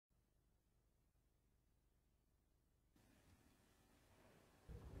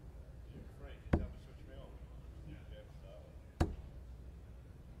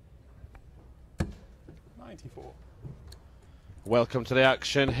94. Welcome to the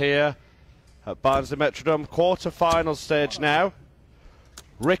action here at Barnsley Metrodome. Quarter-final stage now.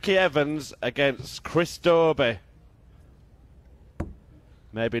 Ricky Evans against Chris Dobey.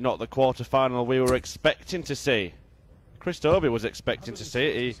 Maybe not the quarter-final we were expecting to see. Chris Dobey was expecting to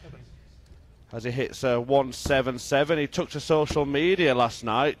see it. As he hits a 177, he took to social media last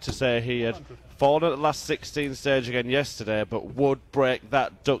night to say he had fallen at the last 16 stage again yesterday, but would break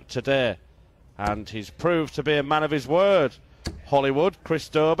that duck today. And he's proved to be a man of his word. Hollywood, Chris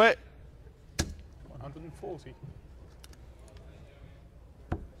Dobey. 140.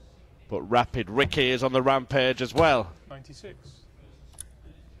 But Rapid Ricky is on the rampage as well. 96.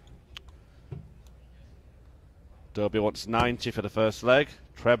 Dobey wants 90 for the first leg.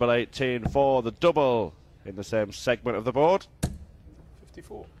 Treble 18 for the double in the same segment of the board.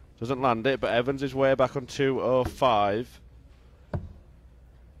 54. Doesn't land it, but Evans is way back on 205.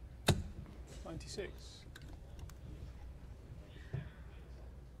 96.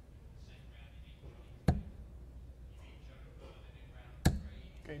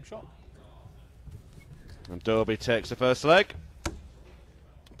 Game shot. And Dobey takes the first leg.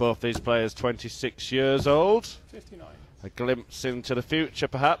 Both these players 26 years old. 59. A glimpse into the future,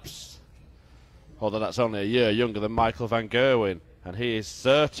 perhaps. Although that's only a year younger than Michael van Gerwen. And he is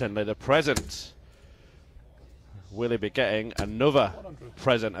certainly the present. Will he be getting another 100.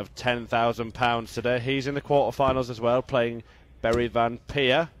 present of £10,000 today? He's in the quarterfinals as well, playing Berry Van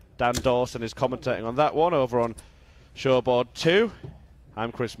Peer. Dan Dawson is commentating on that one over on Showboard 2.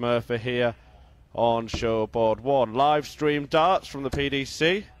 I'm Chris Murphy here on Showboard 1. Live stream darts from the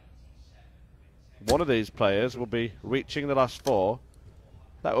PDC. One of these players will be reaching the last four.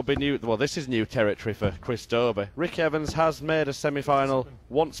 That will be new. Well, this is new territory for Chris Dobey. Rick Evans has made a semi-final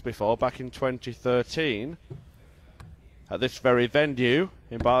once before, back in 2013, at this very venue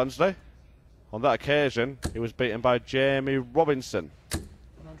in Barnsley. On that occasion, he was beaten by Jamie Robinson.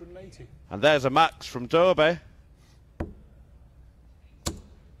 180. And there's a max from Dobey.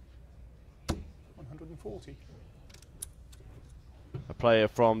 140. A player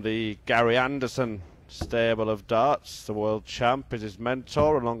from the Gary Anderson stable of darts. The world champ is his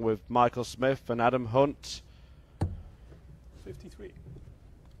mentor, along with Michael Smith and Adam Hunt. 53.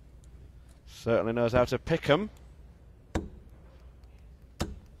 Certainly knows how to pick 'em.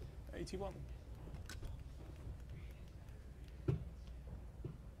 81.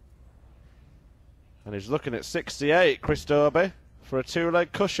 And he's looking at 68, Chris Dobey, for a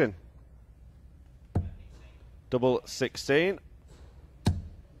two-leg cushion. Double 16.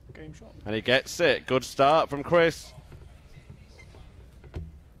 Game shot. And he gets it. Good start from Chris.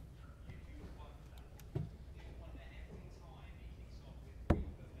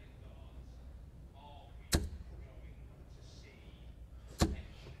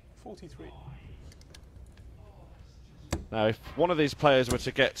 Now, if one of these players were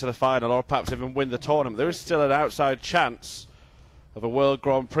to get to the final or perhaps even win the tournament, there is still an outside chance of a World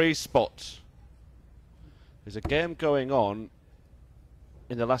Grand Prix spot. There's a game going on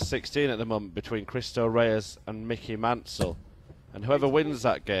in the last 16 at the moment between Cristo Reyes and Mickey Mansell. And whoever wins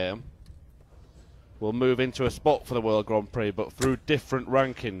that game will move into a spot for the World Grand Prix, but through different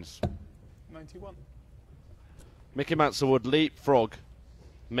rankings. 91. Mickey Mansell would leapfrog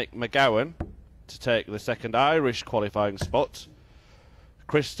Mick McGowan to take the second Irish qualifying spot.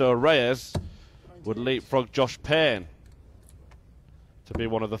 Cristo Reyes would leapfrog Josh Payne to be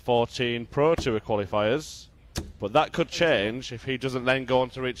one of the 14 Pro Tour qualifiers. But that could change if he doesn't then go on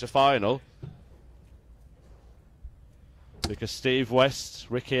to reach the final. Because Steve West,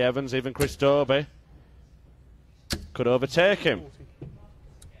 Ricky Evans, even Chris Dobey could overtake him.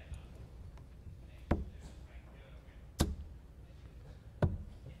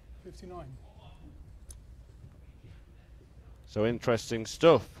 59. So interesting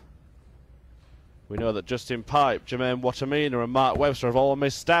stuff. We know that Justin Pipe, Jermaine Watamina and Mark Webster have all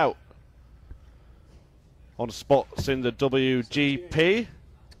missed out on spots in the WGP.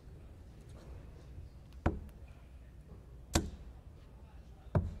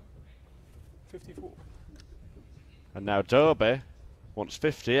 And now Dobey wants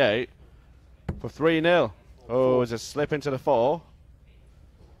 58 for 3-0. Oh, there's a slip into the 4.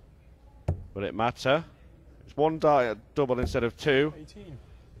 Will it matter? It's one die double instead of 2. 18.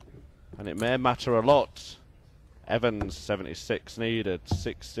 And it may matter a lot. Evans, 76 needed.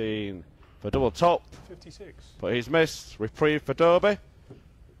 16 for double top. 56. But he's missed. Reprieve for Dobey.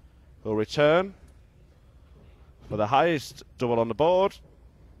 Will return for the highest double on the board.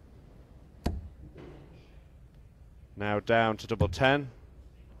 Now down to double 10.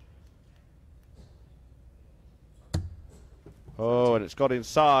 Oh, and it's got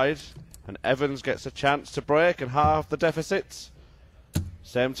inside. And Evans gets a chance to break and halve the deficit.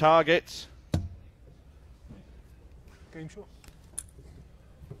 Same target. Game shot.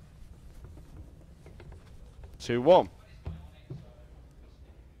 2-1.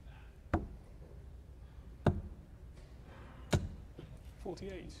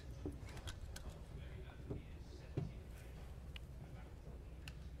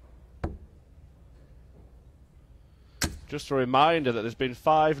 Just a reminder that there's been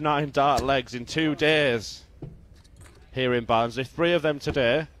 5 9-dart legs in 2 days here in Barnsley. 3 of them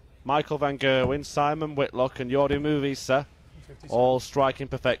today. Michael van Gerwen, Simon Whitlock and Jordi Movisa, all striking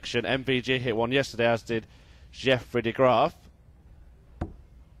perfection. MVG hit one yesterday, as did Geoffrey de Graaf.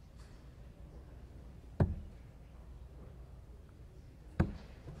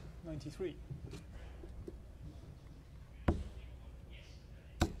 '93.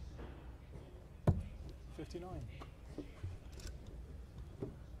 '59.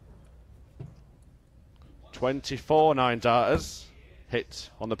 24 9-darters hit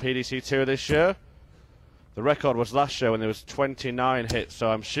on the PDC Tour this year. The record was last year when there was 29 hits,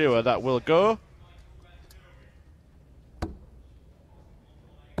 so I'm sure that will go.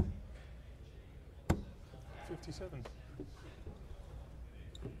 '57.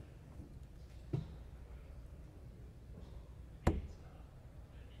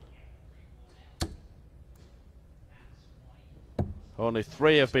 Only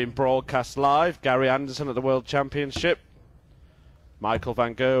 3 have been broadcast live. Gary Anderson at the World Championship, Michael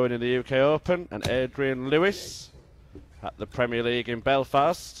van Gerwen in the UK Open, and Adrian Lewis at the Premier League in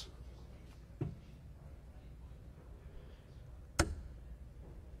Belfast.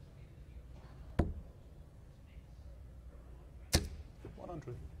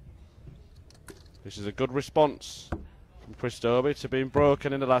 This is a good response from Chris Dobey to being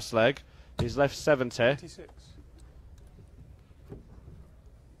broken in the last leg. He's left 70. 86.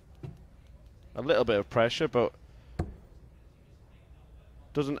 A little bit of pressure, but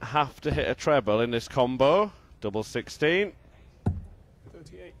doesn't have to hit a treble in this combo. Double 16.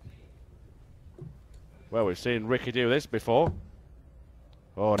 38. Well, we've seen Ricky do this before.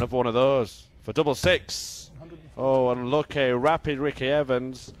 Oh, another one of those for double 6. Oh, unlucky. Rapid Ricky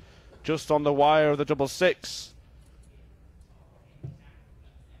Evans just on the wire of the double 6.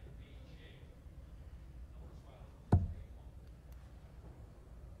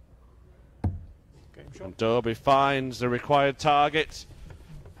 And Dobey finds the required target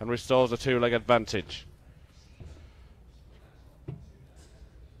and restores a 2-leg advantage.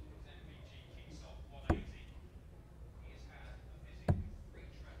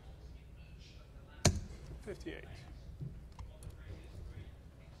 '58.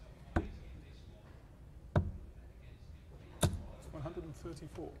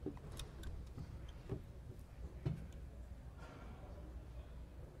 '134.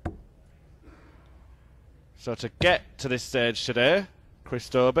 So to get to this stage today, Chris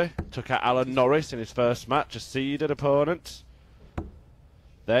Dobey took out Alan Norris in his first match, a seeded opponent.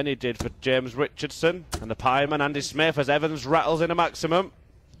 Then he did for James Richardson and the Pieman Andy Smith as Evans rattles in a maximum.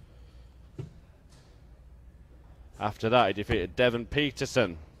 After that he defeated Devon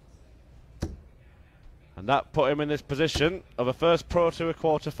Peterson. And that put him in this position of a first Pro Tour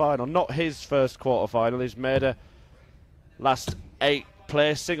quarter-final. Not his first quarter-final, he's made a last 8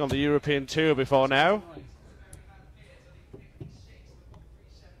 placing on the European Tour before now.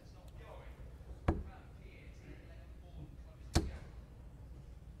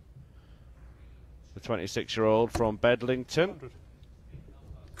 The 26-year-old from Bedlington. 100.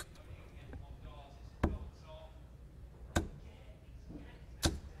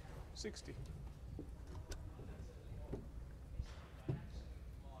 '60.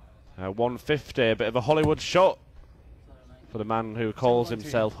 150, a bit of a Hollywood shot for the man who calls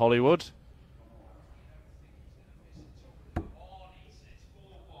himself Hollywood.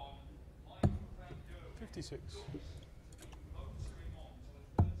 '56.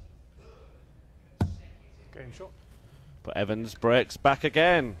 Game shot. But Evans breaks back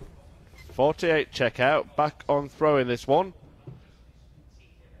again. 48 checkout, back on throw in this one.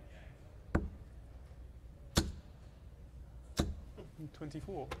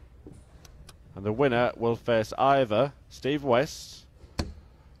 '24. And the winner will face either Steve West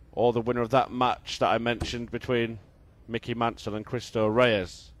or the winner of that match that I mentioned between Mickey Mansell and Cristo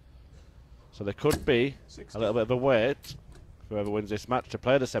Reyes. So there could be 60. a little bit of a wait for whoever wins this match to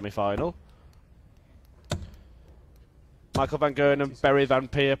play the semi-final. Michael van Gerwen and Barry Van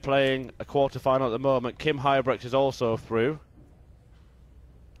Peer playing a quarter-final at the moment. Kim Huybrecht is also through.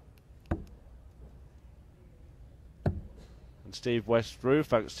 And Steve West through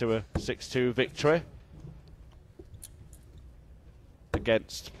thanks to a 6-2 victory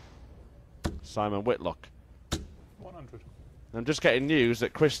against Simon Whitlock. 100. I'm just getting news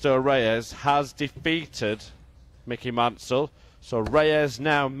that Cristo Reyes has defeated Mickey Mansell. So Reyes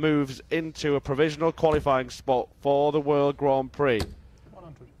now moves into a provisional qualifying spot for the World Grand Prix.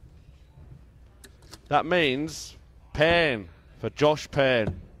 100. That means Payne for Josh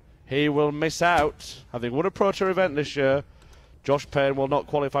Payne. He will miss out. Having won a Pro Tour event this year, Josh Payne will not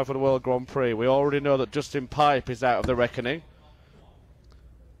qualify for the World Grand Prix. We already know that Justin Pipe is out of the reckoning.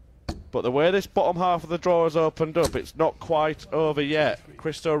 But the way this bottom half of the draw has opened up, it's not quite over yet.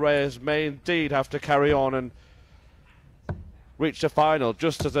 Cristo Reyes may indeed have to carry on and reach the final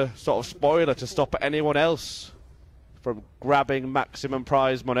just as a sort of spoiler to stop anyone else from grabbing maximum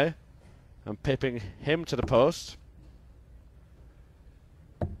prize money and pipping him to the post.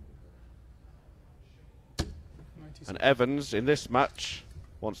 96. And Evans in this match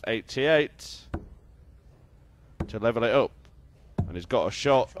wants 88 to level it up. And he's got a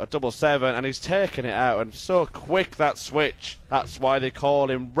shot, a double 7, and he's taken it out. And so quick, that switch. That's why they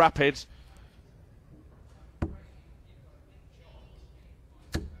call him rapid.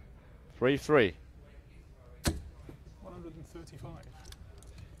 3-3. 135.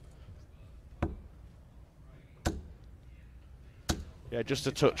 Yeah, just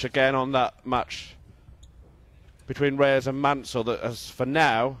a touch again on that match between Reyes and Mansell that has, for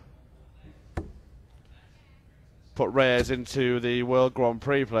now, put Reyes into the World Grand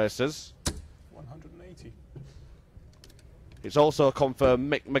Prix places. 180. It's also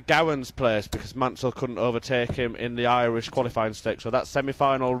confirmed Mick McGowan's place because Mansell couldn't overtake him in the Irish qualifying stakes. So that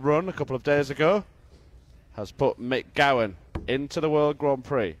semi-final run a couple of days ago has put Mick Gowan into the World Grand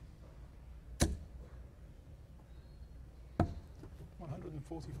Prix.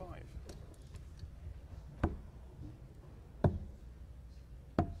 145.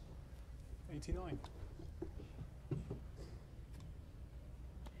 89.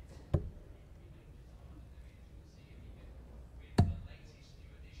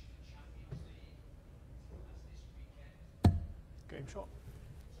 Game shot.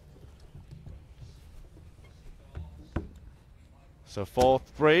 So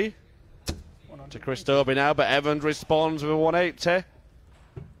 4-3 to Chris Dobey now, but Evans responds with a 180.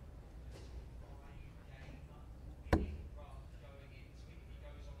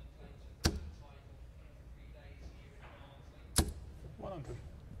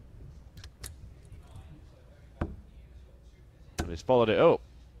 And he's followed it up.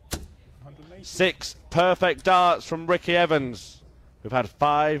 180. 6 perfect darts from Ricky Evans. We've had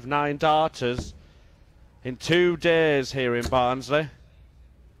 5 9-darters in 2 days here in Barnsley.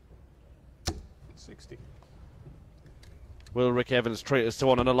 60. Will Ricky Evans treat us to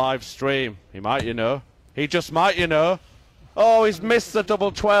one on a live stream? He might, you know. He just might, you know. Oh, he's missed the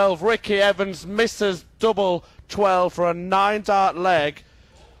double 12. Ricky Evans misses double 12 for a 9-dart leg.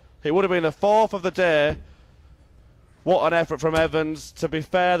 It would have been the 4th of the day. What an effort from Evans. To be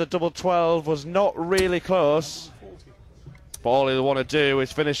fair, the double 12 was not really close. 40. But all he'll want to do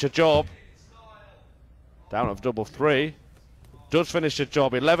is finish a job. Down of double 3. Does finish the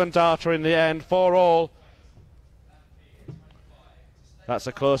job. 11-darter in the end, 4 all. That's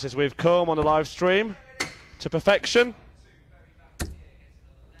the closest we've come on the live stream to perfection.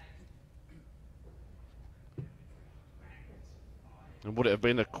 And would it have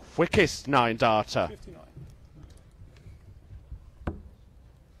been the quickest 9-darter? 59.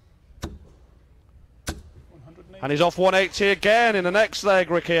 And he's off 180 again in the next leg,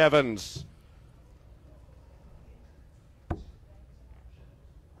 Ricky Evans.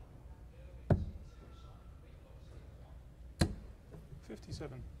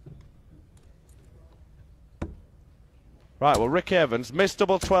 Right, well, Ricky Evans missed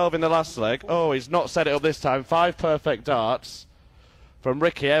double 12 in the last leg. Oh, he's not set it up this time. 5 perfect darts from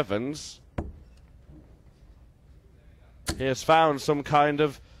Ricky Evans. He has found some kind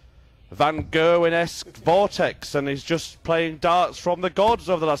of Van Gerwen-esque vortex, and he's just playing darts from the gods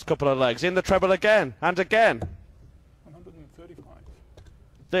over the last couple of legs. In the treble again, and again. 135.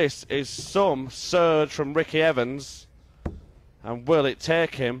 This is some surge from Ricky Evans. And will it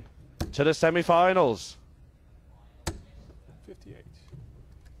take him to the semi-finals? 58.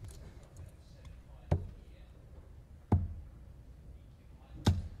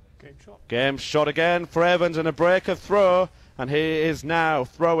 Game shot. Game shot again for Evans and a break of throw. And he is now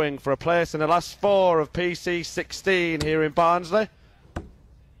throwing for a place in the last 4 of PC 16 here in Barnsley.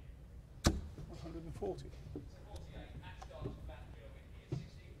 140.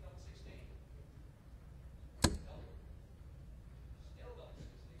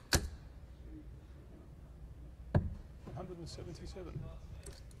 177.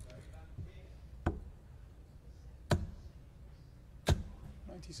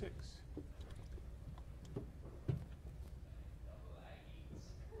 96.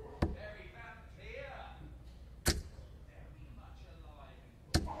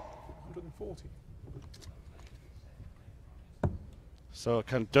 So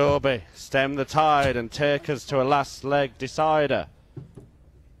can Dobey stem the tide and take us to a last leg decider?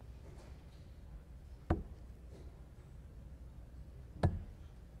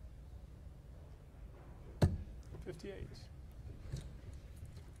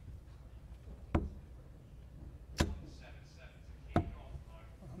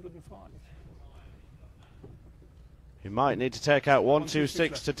 You might need to take out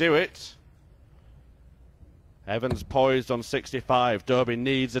 126 to do it. Evans poised on 65. Dobey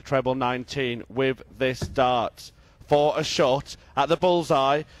needs a treble 19 with this dart for a shot at the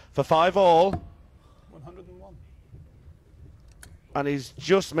bullseye for 5 all. 101. And he's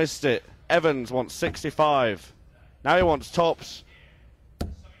just missed it. Evans wants 65. Now he wants tops.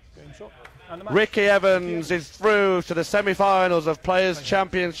 Game shot. And Ricky Evans is through to the semi-finals of Players'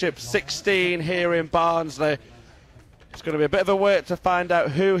 Championship 16 here in Barnsley. It's going to be a bit of a wait to find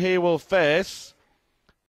out who he will face.